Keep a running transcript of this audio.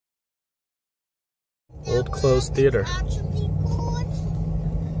Old closed theater.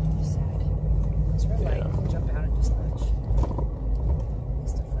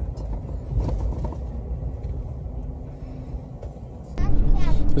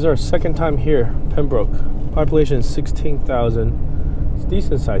 This is our second time here, Pembroke. Population 16,000. It's a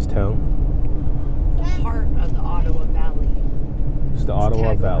decent sized town. Part of the Ottawa Valley. It's the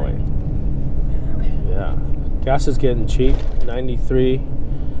Ottawa Valley. Yeah. Gas is getting cheap, 93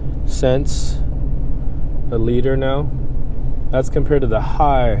 cents a liter now. That's compared to the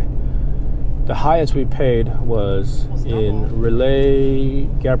high. The highest we paid was in Relais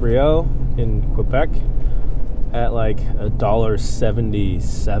Gabriel in Quebec at like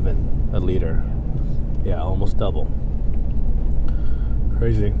 $1.77 a liter. Yeah, almost double.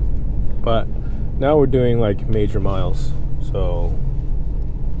 Crazy. But now we're doing like major miles, so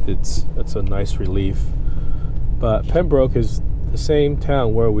it's a nice relief. But Pembroke is the same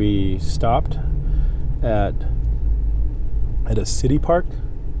town where we stopped at a city park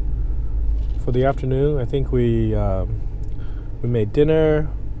for the afternoon. I think we made dinner,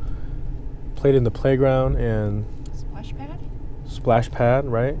 played in the playground, and splash pad,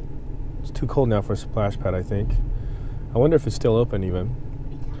 right? It's too cold now for a splash pad, I think. I wonder if it's still open even.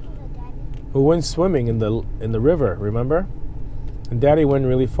 We went swimming in the river, remember? And Daddy went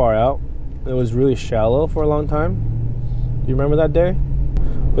really far out. It was really shallow for a long time. Do you remember that day?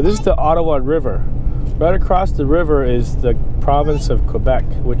 But this is the Ottawa River. Right across the river is the province of Quebec,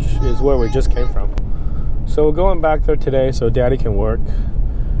 which is where we just came from. So we're going back there today so Daddy can work.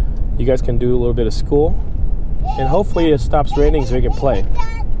 You guys can do a little bit of school. And hopefully it stops raining so we can play. Did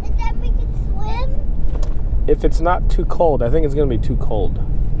that make it swim? If it's not too cold, I think it's going to be too cold.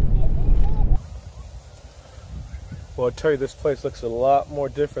 Well, I'll tell you, this place looks a lot more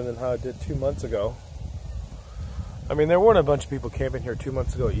different than how it did 2 months ago. I mean, there weren't a bunch of people camping here 2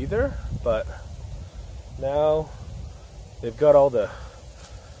 months ago either, but now they've got all the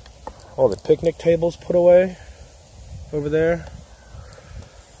picnic tables put away over there.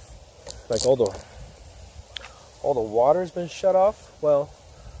 Like all the water's been shut off. Well,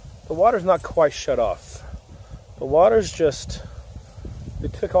 the water's not quite shut off. The water's just, they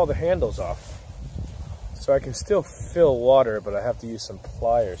took all the handles off. So I can still fill water, but I have to use some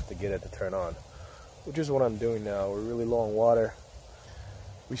pliers to get it to turn on, which is what I'm doing now. We're really low on water.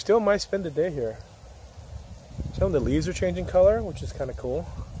 We still might spend the day here. Some of the leaves are changing color, which is kind of cool.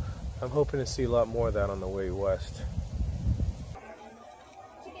 I'm hoping to see a lot more of that on the way west.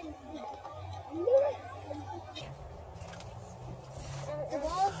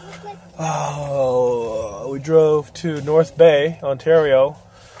 Oh, we drove to North Bay, Ontario,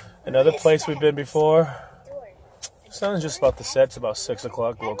 another place we've been before. Sun's just about to set. It's about 6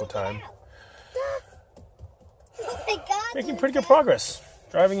 o'clock local time. Making pretty good progress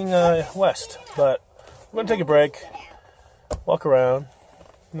driving west, but we're going to take a break, walk around,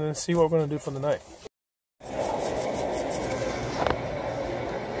 and then see what we're going to do for the night.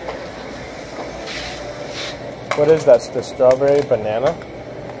 What is that? The strawberry banana? I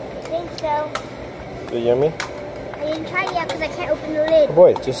think so. Is it yummy? I didn't try it yet because I can't open the lid. Oh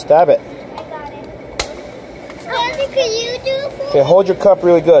boy, just stab it. I got it. Daddy, can you do it for me? Okay, hold your cup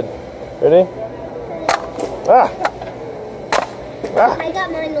really good. Ready? Ah! Ah! I got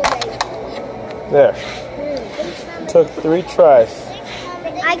mine already. There. Took 3 tries.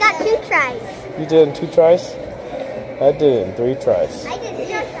 I got 2 tries. You did it in 2 tries? I did it in 3 tries. I did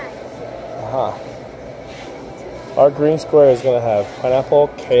 0 tries. Aha. Our green square is going to have pineapple,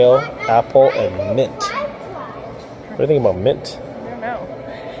 kale, apple, and mint. What do you think about mint? I don't know.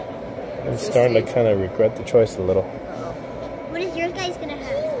 I'm starting to kind of regret the choice a little. What is yours guys gonna have?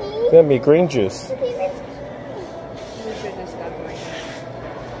 It's going to be green juice. We should just got green.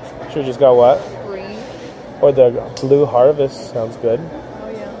 Should just got what? Green. Or the blue harvest. Sounds good. Oh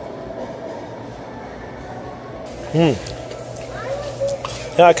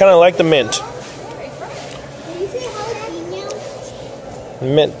Yeah, I kind of like the mint. Did you say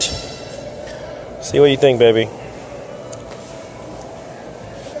jalapeno? Mint. See what you think, baby.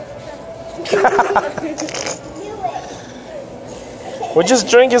 Well, just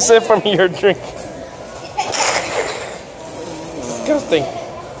drink a sip from your drink. Disgusting.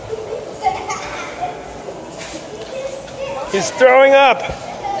 He's throwing up.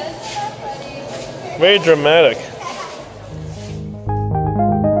 Very dramatic.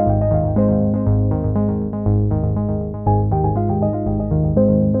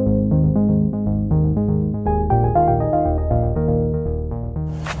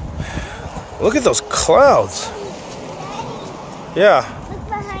 Look at those clouds. Yeah. Look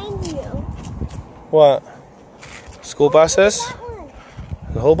behind you. What? School buses? That one.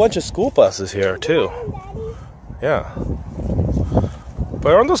 A whole bunch of school buses here too. Daddy. Yeah.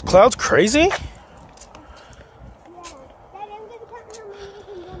 But aren't those clouds crazy?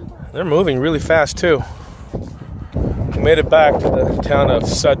 They're moving really fast too. We made it back to the town of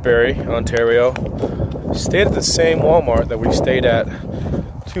Sudbury, Ontario. Stayed at the same Walmart that we stayed at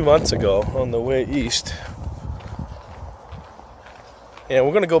 2 months ago on the way east. And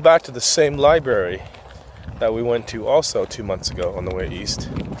we're going to go back to the same library that we went to also 2 months ago on the way east.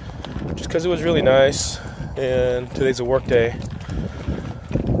 Just because it was really nice, and today's a work day.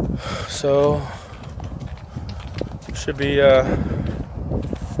 So, should be a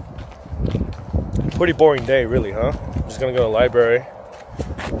pretty boring day, really, huh? Just going to go to the library,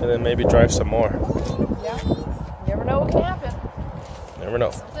 and then maybe drive some more. Yeah. Never know what can happen. Never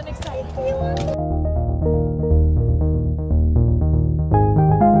know. Something exciting.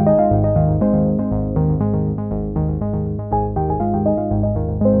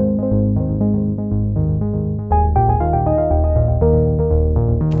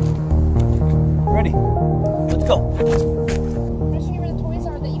 Ready? Let's go. Let's show you where the toys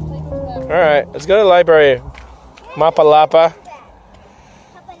are that you played with them. All right, let's go to the library. Mapalapa.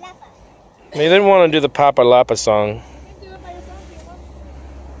 They didn't want to do the Papa Lapa song.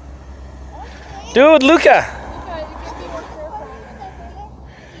 Dude, Luca.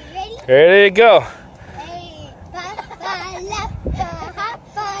 Ready to go.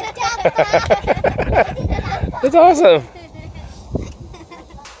 That's awesome.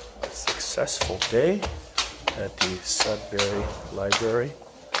 Successful day at the Sudbury Library.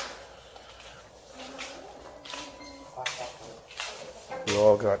 We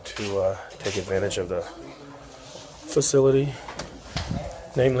all got to take advantage of the facility,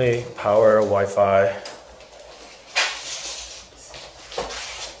 namely power, Wi-Fi,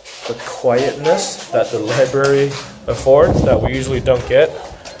 the quietness that the library affords that we usually don't get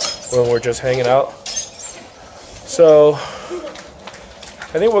when we're just hanging out. So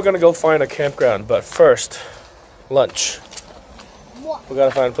I think we're gonna go find a campground, but first, lunch. We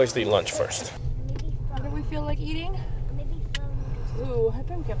gotta find a place to eat lunch first. What do we feel like eating? Ooh, I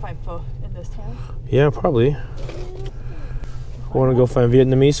bet we can find pho in this town. Yeah, probably. Want to go find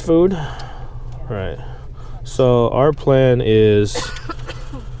Vietnamese food? Right. So our plan is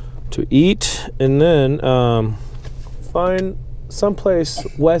to eat and then find someplace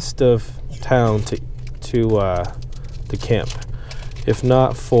west of town to camp. If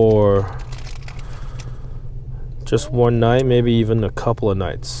not for just one night, maybe even a couple of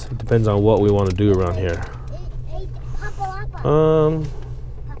nights. It depends on what we want to do around here.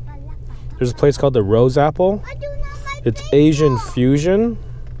 There's a place called the Rose Apple. It's Asian fusion.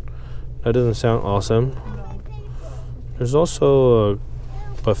 That doesn't sound awesome. There's also a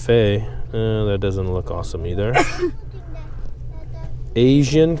buffet. That doesn't look awesome either.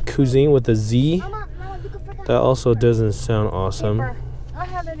 Asian cuisine with a Z. That also doesn't sound awesome. I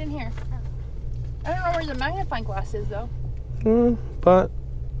have it in here. I don't know where the magnifying glass is though. But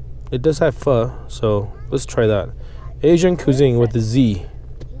it does have pho, so let's try that. Asian cuisine with a Z.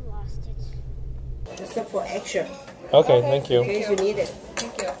 You lost it. Just for extra. Okay, thank you. In case you need it.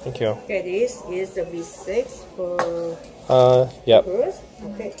 Thank you. Okay, this is the V6 for yep. cruise.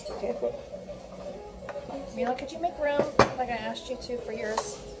 Okay, careful. Mila, could you make room like I asked you to for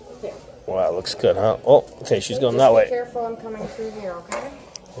yours? Okay. Wow, looks good, huh? Oh, okay, she's going that Be way. careful, I'm coming through here, okay?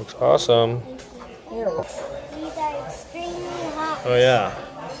 Looks awesome. Here. These are extremely hot. Oh yeah.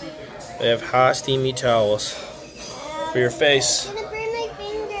 They have hot, steamy towels for your face. I'm gonna burn my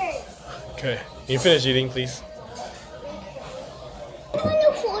fingers. Okay. Can you finish eating, please? I want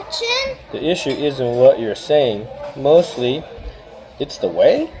a fortune. The issue isn't what you're saying. Mostly, it's the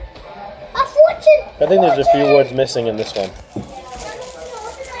way. A fortune. I think there's a few words missing in this one.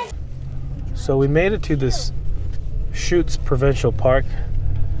 So we made it to this Chutes Provincial Park,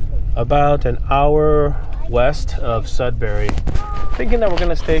 about an hour west of Sudbury. Thinking that we're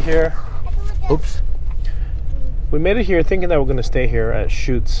gonna stay here. Oops. We made it here thinking that we're gonna stay here at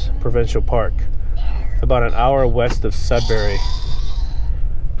Chutes Provincial Park, about an hour west of Sudbury.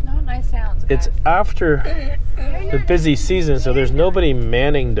 Not nice sounds. It's after the busy season, so there's nobody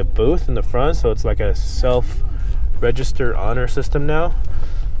manning the booth in the front, so it's like a self-register honor system now.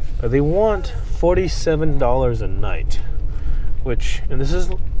 But they want $47 a night, which, and this is,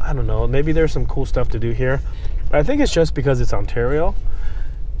 I don't know, maybe there's some cool stuff to do here. But I think it's just because it's Ontario.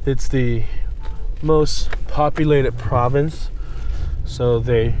 It's the most populated province, so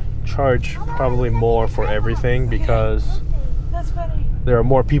they charge probably more for everything because That's funny. there are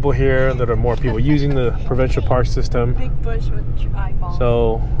more people here, there are more people using the provincial park system. Big bush with eyeballs.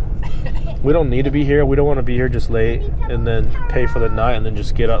 So we don't need to be here. We don't want to be here just late and then pay for the night and then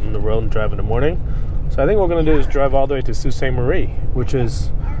just get out on the road and drive in the morning. So I think what we're going to do is drive all the way to Sault Ste. Marie, which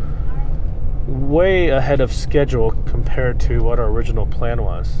is way ahead of schedule compared to what our original plan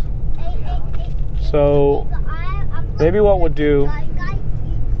was. So maybe what we'll do,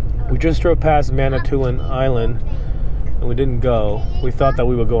 we just drove past Manitoulin Island and we didn't go. We thought that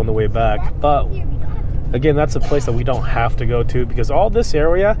we would go on the way back, but again, that's a place that we don't have to go to because all this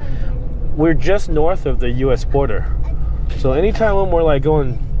area, we're just north of the US border. So anytime when we're like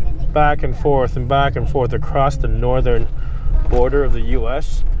going back and forth across the northern border of the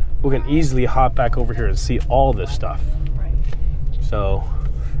US, we can easily hop back over here and see all this stuff. So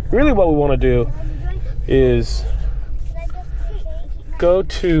really what we want to do is go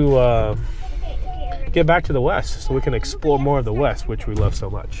to get back to the west so we can explore more of the west, which we love so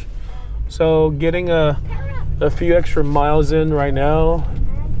much. So getting a few extra miles in right now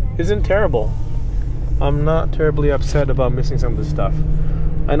isn't terrible. I'm not terribly upset about missing some of this stuff.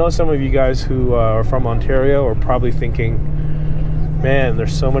 I know some of you guys who are from Ontario are probably thinking, man,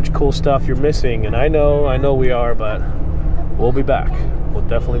 there's so much cool stuff you're missing, and I know we are, but we'll be back. We'll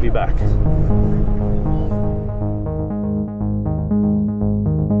definitely be back.